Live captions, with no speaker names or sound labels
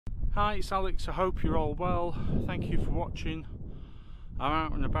Hi, it's Alex. I hope you're all well. Thank you for watching. I'm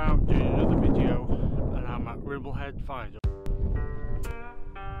out and about doing another video and I'm at Ribblehead Viaduct.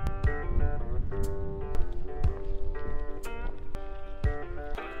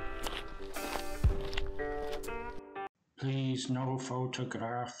 Please, no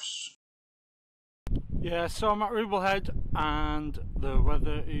photographs. Yeah, so I'm at Ribblehead and the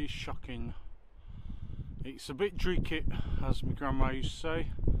weather is shocking. It's a bit dreaky, as my grandma used to say,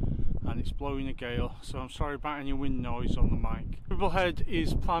 and it's blowing a gale, so I'm sorry about any wind noise on the mic. Ribblehead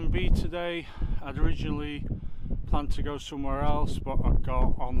is plan B today. I'd originally planned to go somewhere else, but I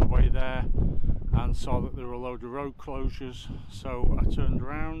got on the way there and saw that there were a load of road closures, so I turned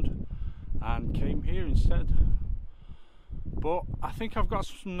around and came here instead. But I think I've got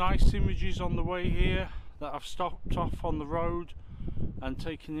some nice images on the way here that I've stopped off on the road and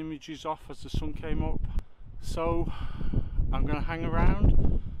taken images off as the sun came up. So I'm going to hang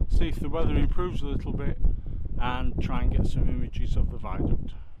around, see if the weather improves a little bit and try and get some images of the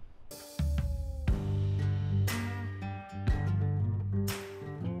viaduct.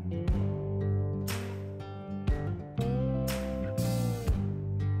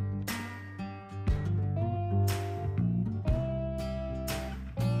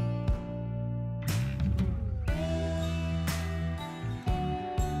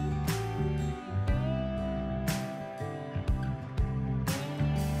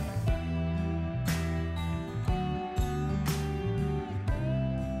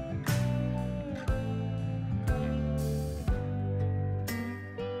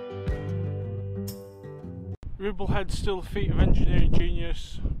 Ribblehead's still a feat of engineering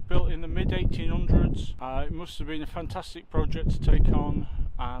genius, built in the mid-1800s. It must have been a fantastic project to take on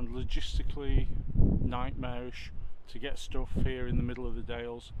and logistically nightmarish to get stuff here in the middle of the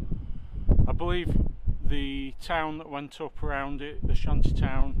Dales. I believe the town that went up around it, the shanty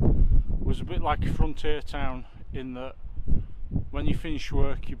town, was a bit like a frontier town in that when you finished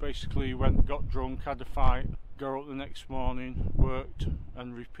work you basically went, got drunk, had a fight, got up the next morning, worked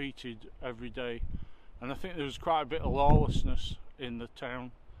and repeated every day. And I think there was quite a bit of lawlessness in the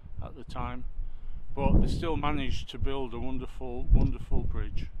town at the time, but they still managed to build a wonderful, wonderful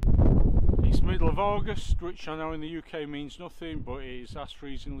bridge. It's middle of August, which I know in the UK means nothing, but it is as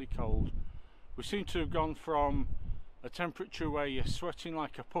freezingly cold. We seem to have gone from a temperature where you're sweating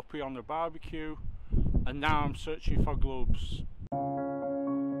like a puppy on a barbecue, and now I'm searching for gloves.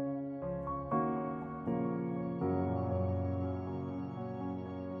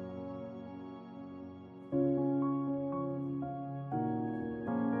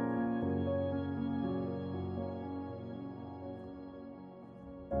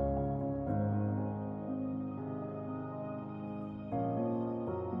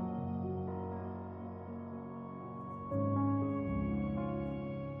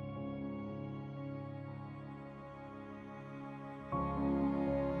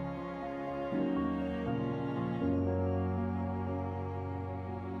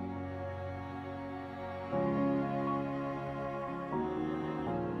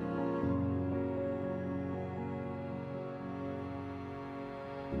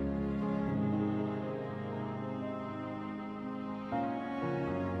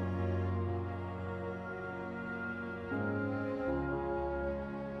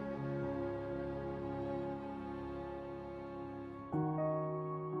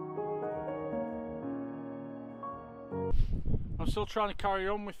 I'm still trying to carry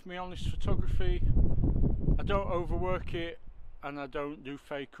on with my honest photography. I don't overwork it, and I don't do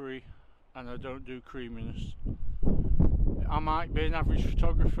fakery, and I don't do creaminess. I might be an average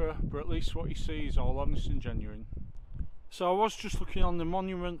photographer, but at least what you see is all honest and genuine. So I was just looking on the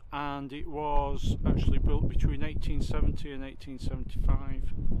monument, and it was actually built between 1870 and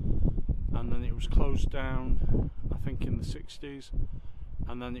 1875, and then it was closed down I think in the 60s,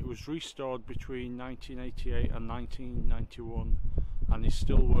 and then it was restored between 1988 and 1991 and is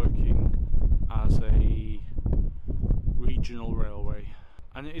still working as a regional railway,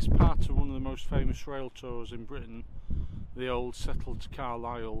 and it is part of one of the most famous rail tours in Britain, the old Settle to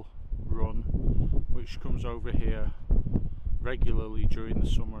Carlisle run, which comes over here regularly during the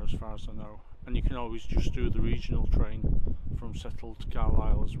summer as far as I know, and you can always just do the regional train from Settle to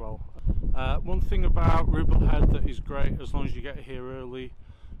Carlisle as well. One thing about Ribblehead that is great, as long as you get here early,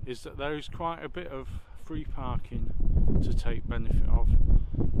 is that there is quite a bit of free parking to take benefit of,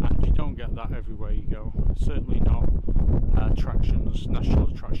 and you don't get that everywhere you go. Certainly not attractions, national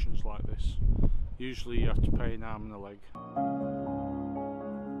attractions like this. Usually you have to pay an arm and a leg.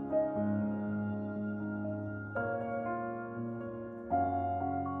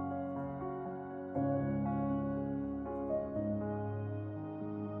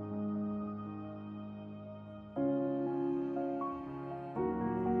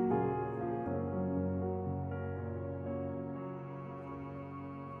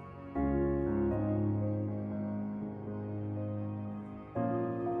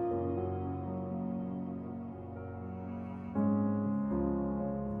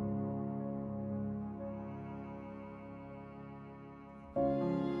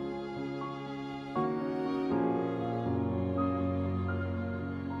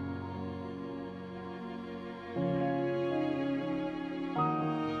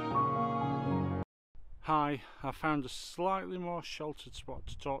 Hi, I found a slightly more sheltered spot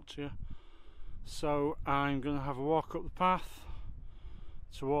to talk to you. So I'm going to have a walk up the path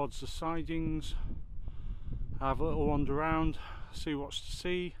towards the sidings, have a little wander around, see what's to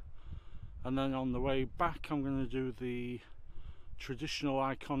see, and then on the way back I'm going to do the traditional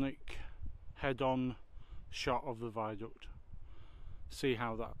iconic head-on shot of the viaduct. See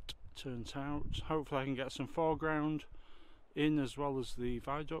how that turns out. Hopefully I can get some foreground in as well as the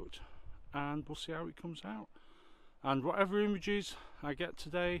viaduct, and we'll see how it comes out. And whatever images I get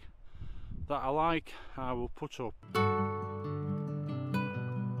today that I like, I will put up.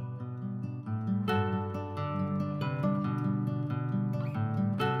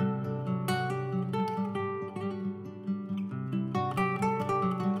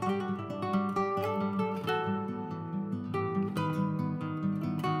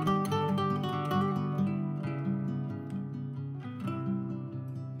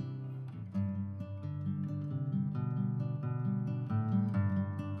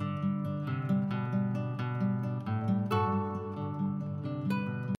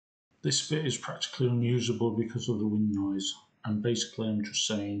 This bit is practically unusable because of the wind noise, and basically I'm just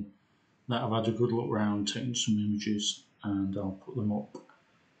saying that I've had a good look round, taken some images, and I'll put them up.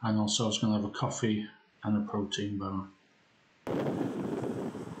 And also I was going to have a coffee and a protein bar.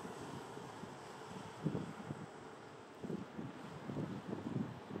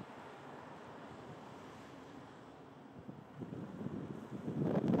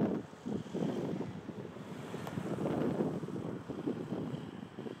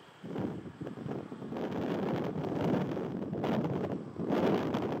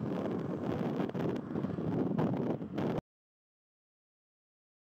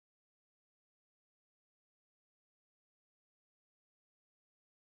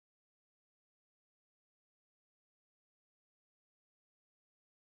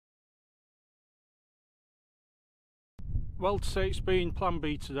 Well, to say it's been plan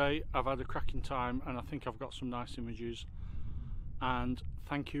B today, I've had a cracking time and I think I've got some nice images, and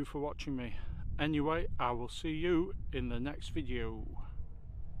thank you for watching me. Anyway, I will see you in the next video.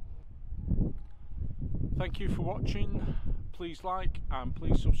 Thank you for watching, please like and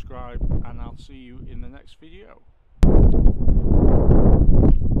please subscribe, and I'll see you in the next video.